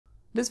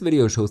This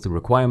video shows the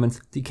requirements,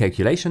 the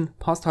calculation,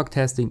 post-hoc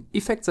testing,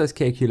 effect size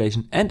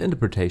calculation and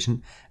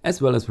interpretation,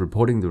 as well as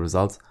reporting the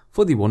results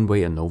for the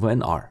one-way ANOVA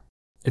in R.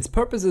 Its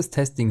purpose is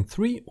testing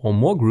 3 or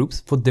more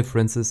groups for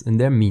differences in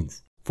their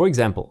means. For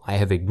example, I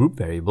have a group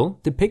variable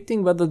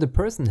depicting whether the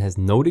person has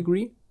no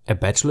degree, a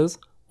bachelor's,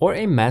 or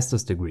a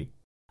master's degree.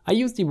 I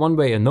use the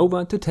one-way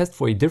ANOVA to test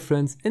for a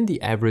difference in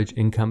the average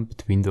income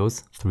between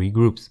those 3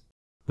 groups.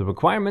 The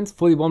requirements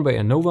for the one-way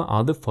ANOVA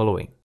are the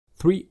following: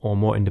 3 or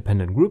more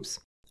independent groups,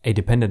 a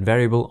dependent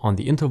variable on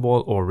the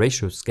interval or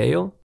ratio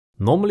scale,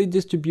 normally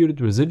distributed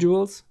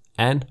residuals,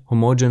 and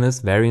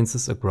homogeneous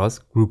variances across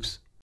groups.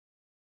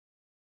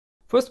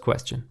 First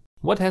question: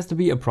 what has to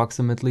be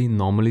approximately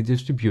normally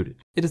distributed?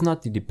 It is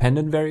not the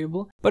dependent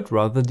variable, but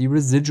rather the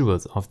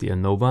residuals of the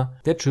ANOVA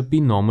that should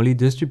be normally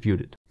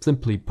distributed.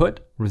 Simply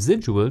put,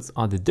 residuals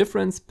are the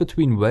difference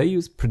between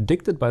values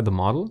predicted by the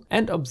model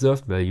and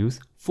observed values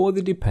for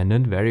the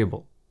dependent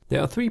variable.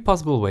 There are 3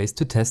 possible ways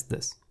to test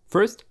this.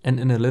 First, an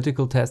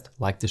analytical test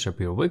like the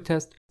Shapiro-Wilk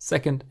test,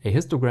 second, a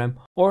histogram,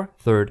 or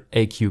third,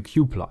 a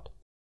QQ plot.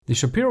 The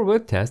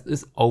Shapiro-Wilk test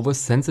is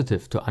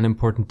oversensitive to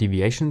unimportant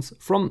deviations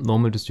from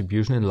normal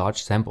distribution in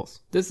large samples.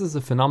 This is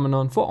a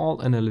phenomenon for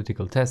all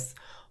analytical tests,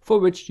 for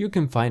which you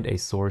can find a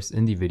source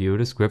in the video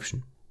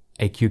description.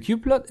 A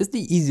QQ plot is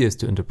the easiest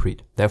to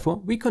interpret, therefore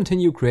we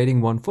continue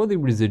creating one for the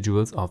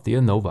residuals of the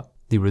ANOVA.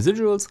 The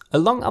residuals,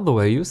 along other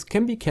values,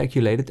 can be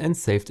calculated and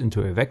saved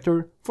into a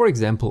vector, for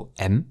example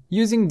m,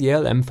 using the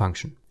LM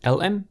function.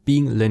 LM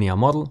being linear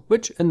model,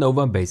 which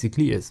ANOVA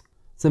basically is.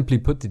 Simply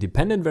put the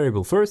dependent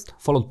variable first,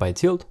 followed by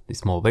tilde, the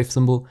small wave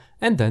symbol,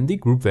 and then the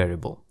group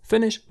variable.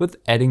 Finish with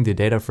adding the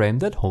data frame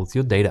that holds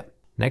your data.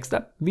 Next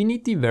up, we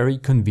need the very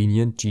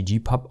convenient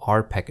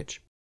ggpubr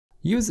package.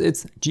 Use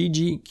its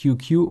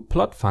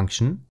ggqqplot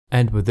function,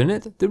 and within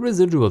it the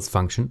residuals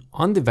function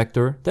on the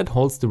vector that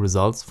holds the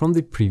results from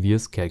the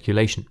previous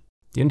calculation.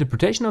 The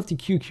interpretation of the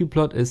QQ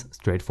plot is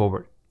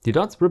straightforward. The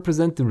dots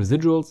represent the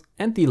residuals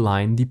and the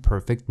line the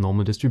perfect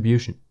normal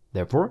distribution.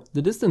 Therefore,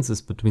 the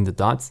distances between the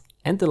dots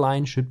and the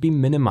line should be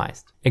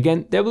minimized.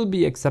 Again, there will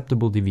be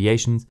acceptable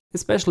deviations,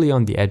 especially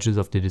on the edges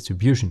of the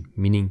distribution,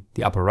 meaning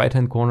the upper right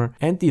hand corner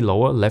and the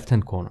lower left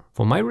hand corner.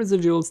 For my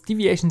residuals,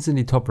 deviations in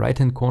the top right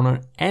hand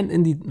corner and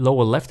in the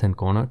lower left hand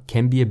corner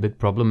can be a bit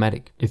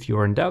problematic. If you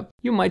are in doubt,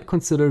 you might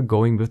consider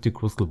going with the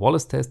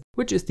Kruskal-Wallis test,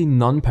 which is the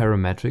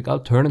non-parametric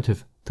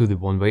alternative to the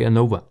one-way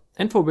ANOVA,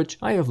 and for which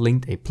I have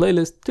linked a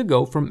playlist to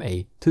go from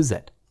A to Z.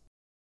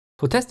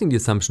 For testing the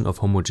assumption of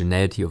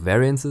homogeneity of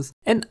variances,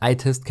 an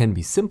I-test can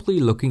be simply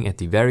looking at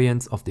the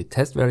variance of the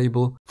test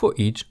variable for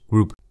each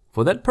group.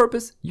 For that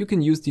purpose, you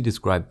can use the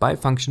describe by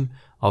function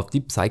of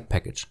the psych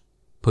package.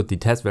 Put the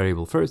test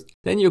variable first,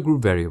 then your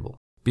group variable.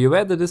 Be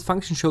aware that this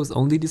function shows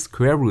only the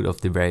square root of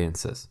the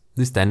variances,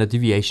 the standard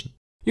deviation.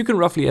 You can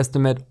roughly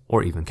estimate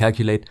or even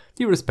calculate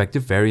the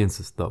respective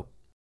variances though.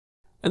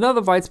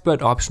 Another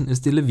widespread option is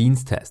the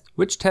Levene's test,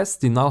 which tests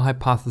the null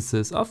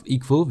hypothesis of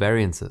equal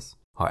variances.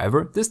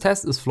 However, this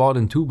test is flawed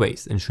in 2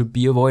 ways and should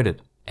be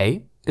avoided.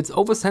 A. It's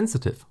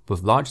oversensitive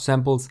with large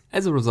samples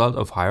as a result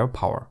of higher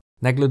power.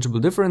 Negligible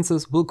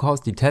differences will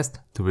cause the test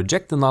to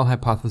reject the null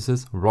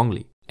hypothesis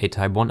wrongly, a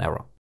type 1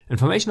 error.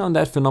 Information on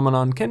that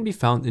phenomenon can be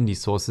found in the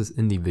sources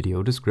in the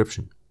video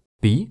description.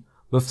 B.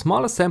 With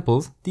smaller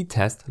samples, the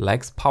test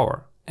lacks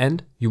power,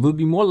 and you will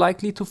be more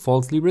likely to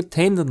falsely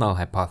retain the null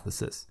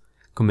hypothesis,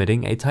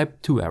 committing a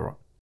type 2 error.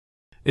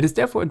 It is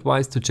therefore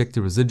advised to check the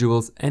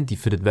residuals and the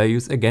fitted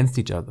values against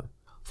each other.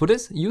 For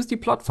this, use the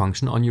plot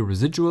function on your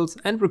residuals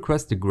and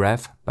request the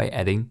graph by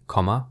adding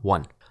comma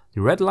 1.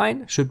 The red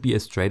line should be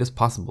as straight as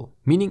possible,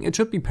 meaning it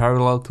should be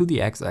parallel to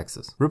the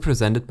x-axis,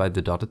 represented by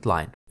the dotted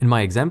line. In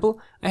my example,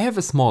 I have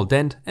a small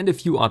dent and a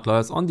few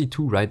outliers on the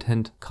 2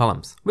 right-hand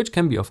columns, which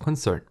can be of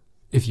concern.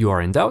 If you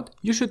are in doubt,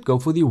 you should go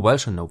for the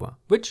Welsh ANOVA,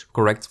 which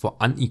corrects for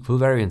unequal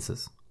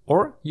variances.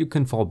 Or you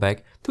can fall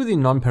back to the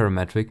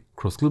non-parametric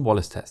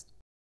Kruskal-Wallis test.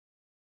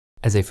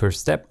 As a first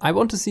step, I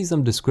want to see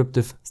some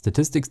descriptive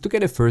statistics to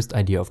get a first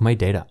idea of my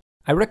data.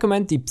 I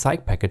recommend the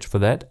psych package for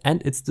that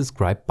and its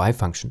describe by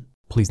function.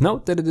 Please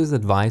note that it is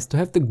advised to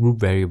have the group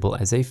variable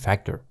as a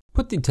factor.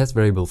 Put the test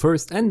variable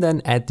first and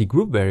then add the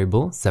group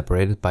variable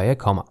separated by a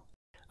comma.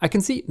 I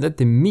can see that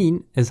the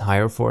mean is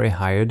higher for a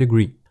higher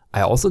degree.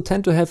 I also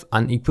tend to have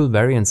unequal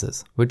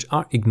variances, which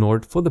are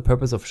ignored for the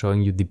purpose of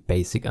showing you the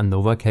basic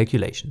ANOVA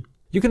calculation.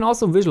 You can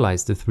also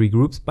visualize the 3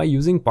 groups by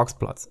using box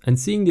plots and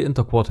seeing the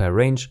interquartile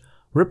range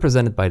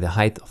represented by the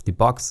height of the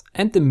box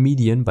and the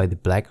median by the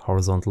black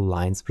horizontal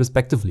lines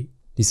respectively.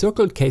 The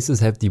circled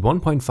cases have the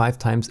 1.5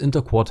 times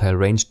interquartile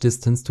range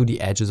distance to the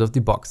edges of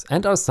the box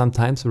and are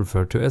sometimes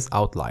referred to as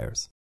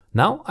outliers.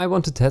 Now I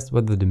want to test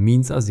whether the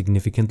means are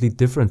significantly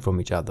different from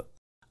each other.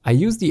 I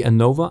use the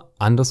ANOVA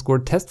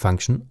 _ test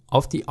function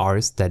of the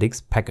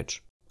rstatics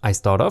package. I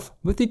start off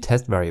with the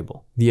test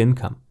variable, the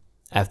income.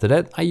 After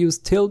that I use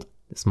tilde,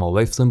 the small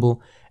wave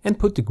symbol, and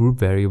put the group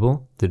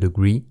variable, the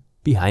degree,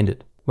 behind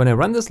it. When I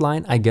run this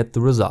line, I get the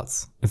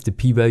results. If the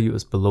p-value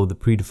is below the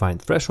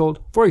predefined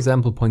threshold, for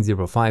example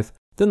 0.05,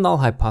 the null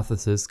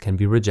hypothesis can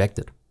be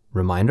rejected.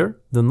 Reminder,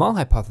 the null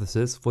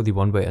hypothesis for the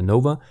one-way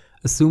ANOVA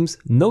assumes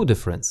no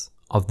difference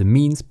of the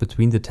means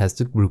between the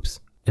tested groups.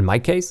 In my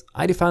case,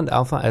 I defined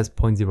alpha as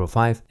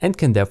 0.05 and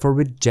can therefore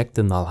reject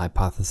the null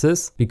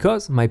hypothesis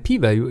because my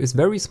p-value is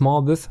very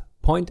small with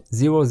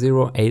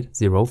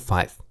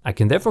 0.00805. I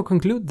can therefore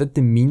conclude that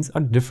the means are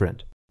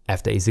different.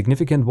 After a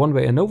significant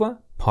one-way ANOVA,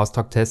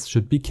 post-hoc tests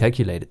should be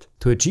calculated.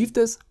 To achieve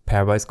this,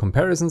 pairwise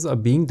comparisons are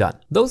being done.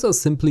 Those are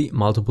simply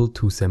multiple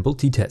two-sample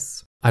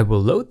t-tests. I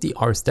will load the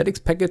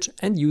rstatics package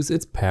and use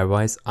its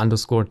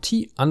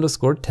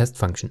pairwise_t_test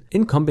function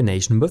in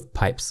combination with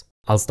pipes.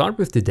 I'll start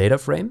with the data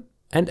frame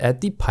and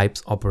add the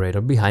pipes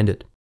operator behind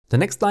it. The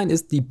next line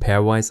is the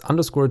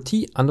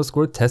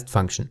pairwise_t_test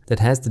function that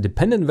has the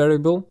dependent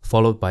variable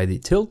followed by the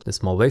tilde, the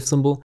small wave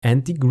symbol,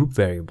 and the group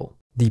variable.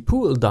 The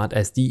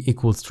pool.sd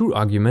equals true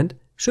argument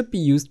should be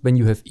used when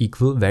you have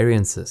equal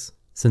variances.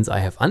 Since I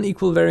have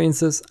unequal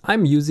variances,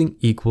 I'm using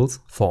equals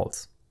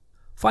false.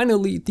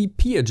 Finally, the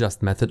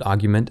p-adjust method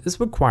argument is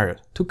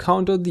required to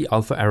counter the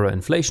alpha error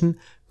inflation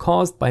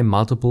caused by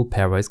multiple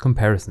pairwise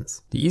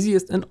comparisons. The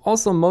easiest and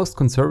also most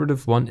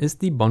conservative one is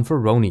the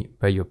Bonferroni,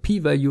 where your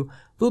p-value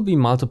will be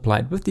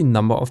multiplied with the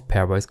number of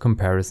pairwise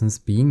comparisons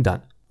being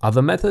done.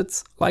 Other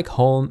methods like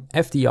Holm,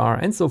 FDR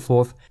and so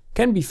forth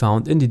can be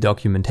found in the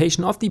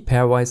documentation of the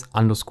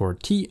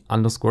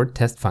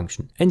pairwise_t_test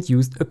function and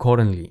used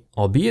accordingly,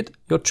 albeit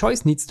your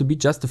choice needs to be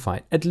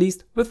justified, at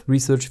least with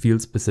research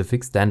field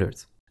specific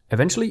standards.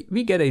 Eventually,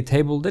 we get a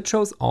table that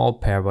shows all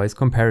pairwise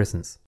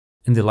comparisons.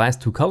 In the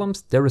last two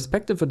columns, their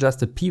respective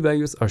adjusted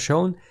p-values are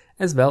shown,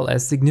 as well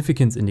as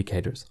significance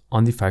indicators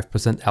on the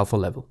 5% alpha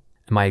level.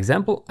 In my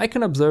example, I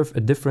can observe a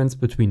difference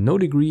between no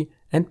degree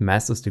and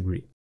master's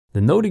degree.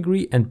 The no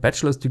degree and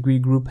bachelor's degree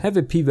group have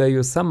a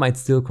p-value some might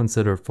still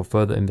consider for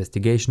further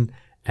investigation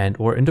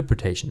and/or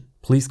interpretation.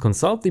 Please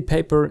consult the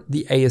paper,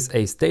 the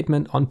ASA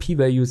statement on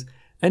p-values,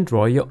 and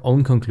draw your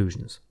own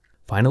conclusions.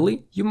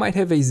 Finally, you might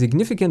have a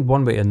significant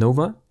one-way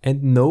ANOVA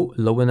and no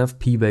low enough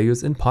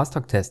p-values in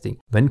post-hoc testing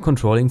when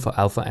controlling for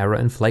alpha error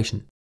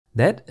inflation.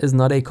 That is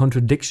not a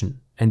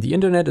contradiction, and the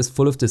internet is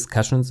full of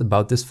discussions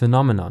about this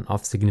phenomenon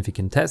of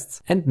significant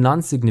tests and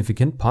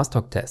non-significant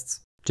post-hoc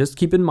tests. Just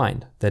keep in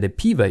mind that a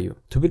p-value,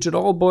 to which it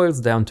all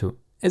boils down to,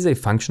 is a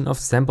function of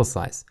sample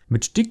size,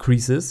 which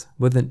decreases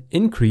with an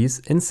increase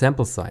in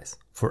sample size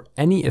for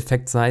any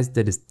effect size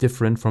that is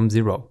different from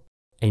 0.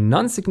 A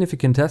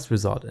non-significant test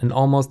result in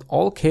almost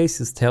all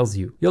cases tells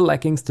you you're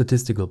lacking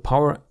statistical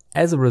power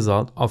as a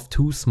result of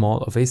too small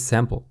of a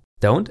sample.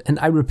 Don't, and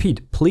I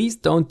repeat, please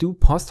don't do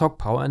post-hoc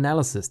power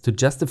analysis to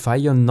justify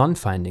your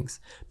non-findings,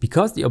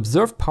 because the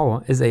observed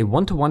power is a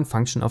one-to-one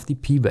function of the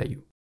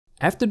p-value.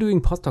 After doing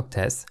post-hoc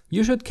tests,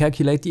 you should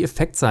calculate the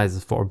effect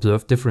sizes for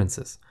observed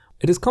differences.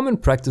 It is common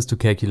practice to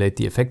calculate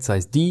the effect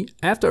size d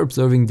after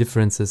observing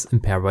differences in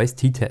pairwise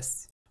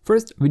t-tests.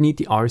 First, we need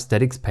the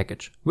rstatics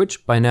package,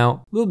 which by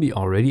now will be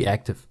already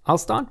active. I'll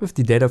start with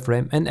the data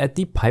frame and add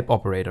the pipe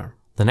operator.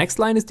 The next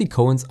line is the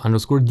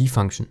Cohen's_d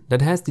function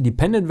that has the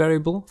dependent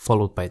variable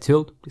followed by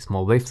tilde, the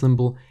small wave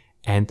symbol,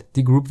 and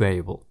the group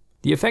variable.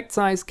 The effect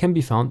size can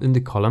be found in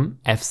the column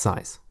f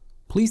size.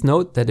 Please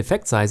note that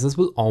effect sizes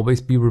will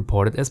always be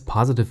reported as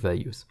positive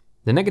values.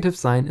 The negative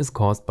sign is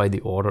caused by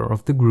the order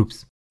of the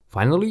groups.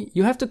 Finally,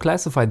 you have to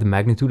classify the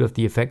magnitude of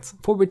the effects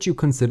for which you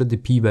consider the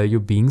p-value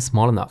being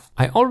small enough.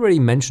 I already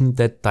mentioned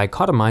that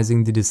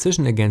dichotomizing the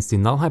decision against the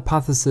null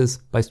hypothesis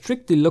by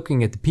strictly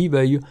looking at the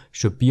p-value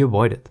should be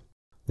avoided.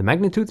 The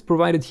magnitudes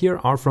provided here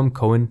are from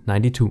Cohen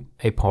 92,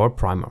 a power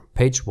primer,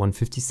 page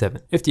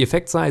 157. If the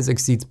effect size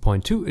exceeds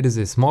 0.2, it is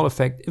a small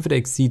effect. If it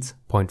exceeds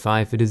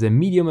 0.5, it is a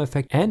medium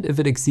effect. And if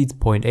it exceeds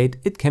 0.8,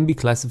 it can be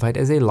classified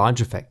as a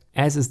large effect,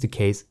 as is the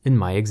case in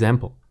my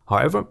example.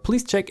 However,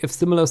 please check if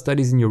similar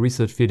studies in your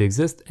research field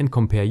exist and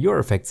compare your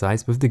effect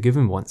size with the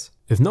given ones.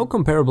 If no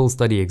comparable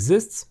study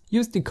exists,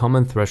 use the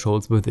common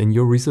thresholds within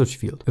your research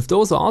field. If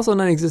those are also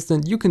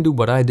non-existent, you can do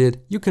what I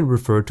did. You can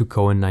refer to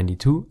Cohen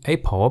 92, a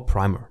power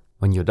primer.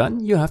 When you're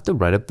done, you have to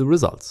write up the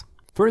results.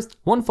 First,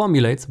 one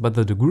formulates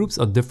whether the groups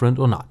are different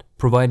or not,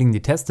 providing the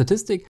test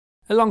statistic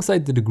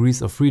alongside the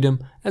degrees of freedom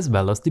as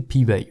well as the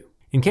p-value.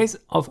 In case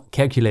of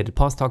calculated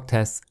post-hoc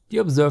tests, the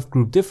observed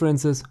group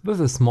differences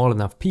with a small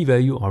enough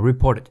p-value are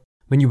reported.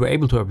 When you were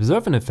able to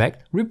observe an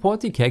effect,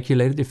 report the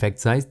calculated effect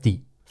size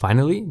d.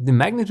 Finally, the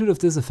magnitude of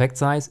this effect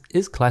size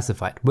is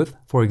classified with,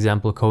 for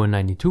example, Cohen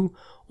 92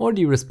 or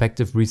the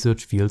respective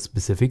research field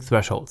specific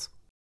thresholds.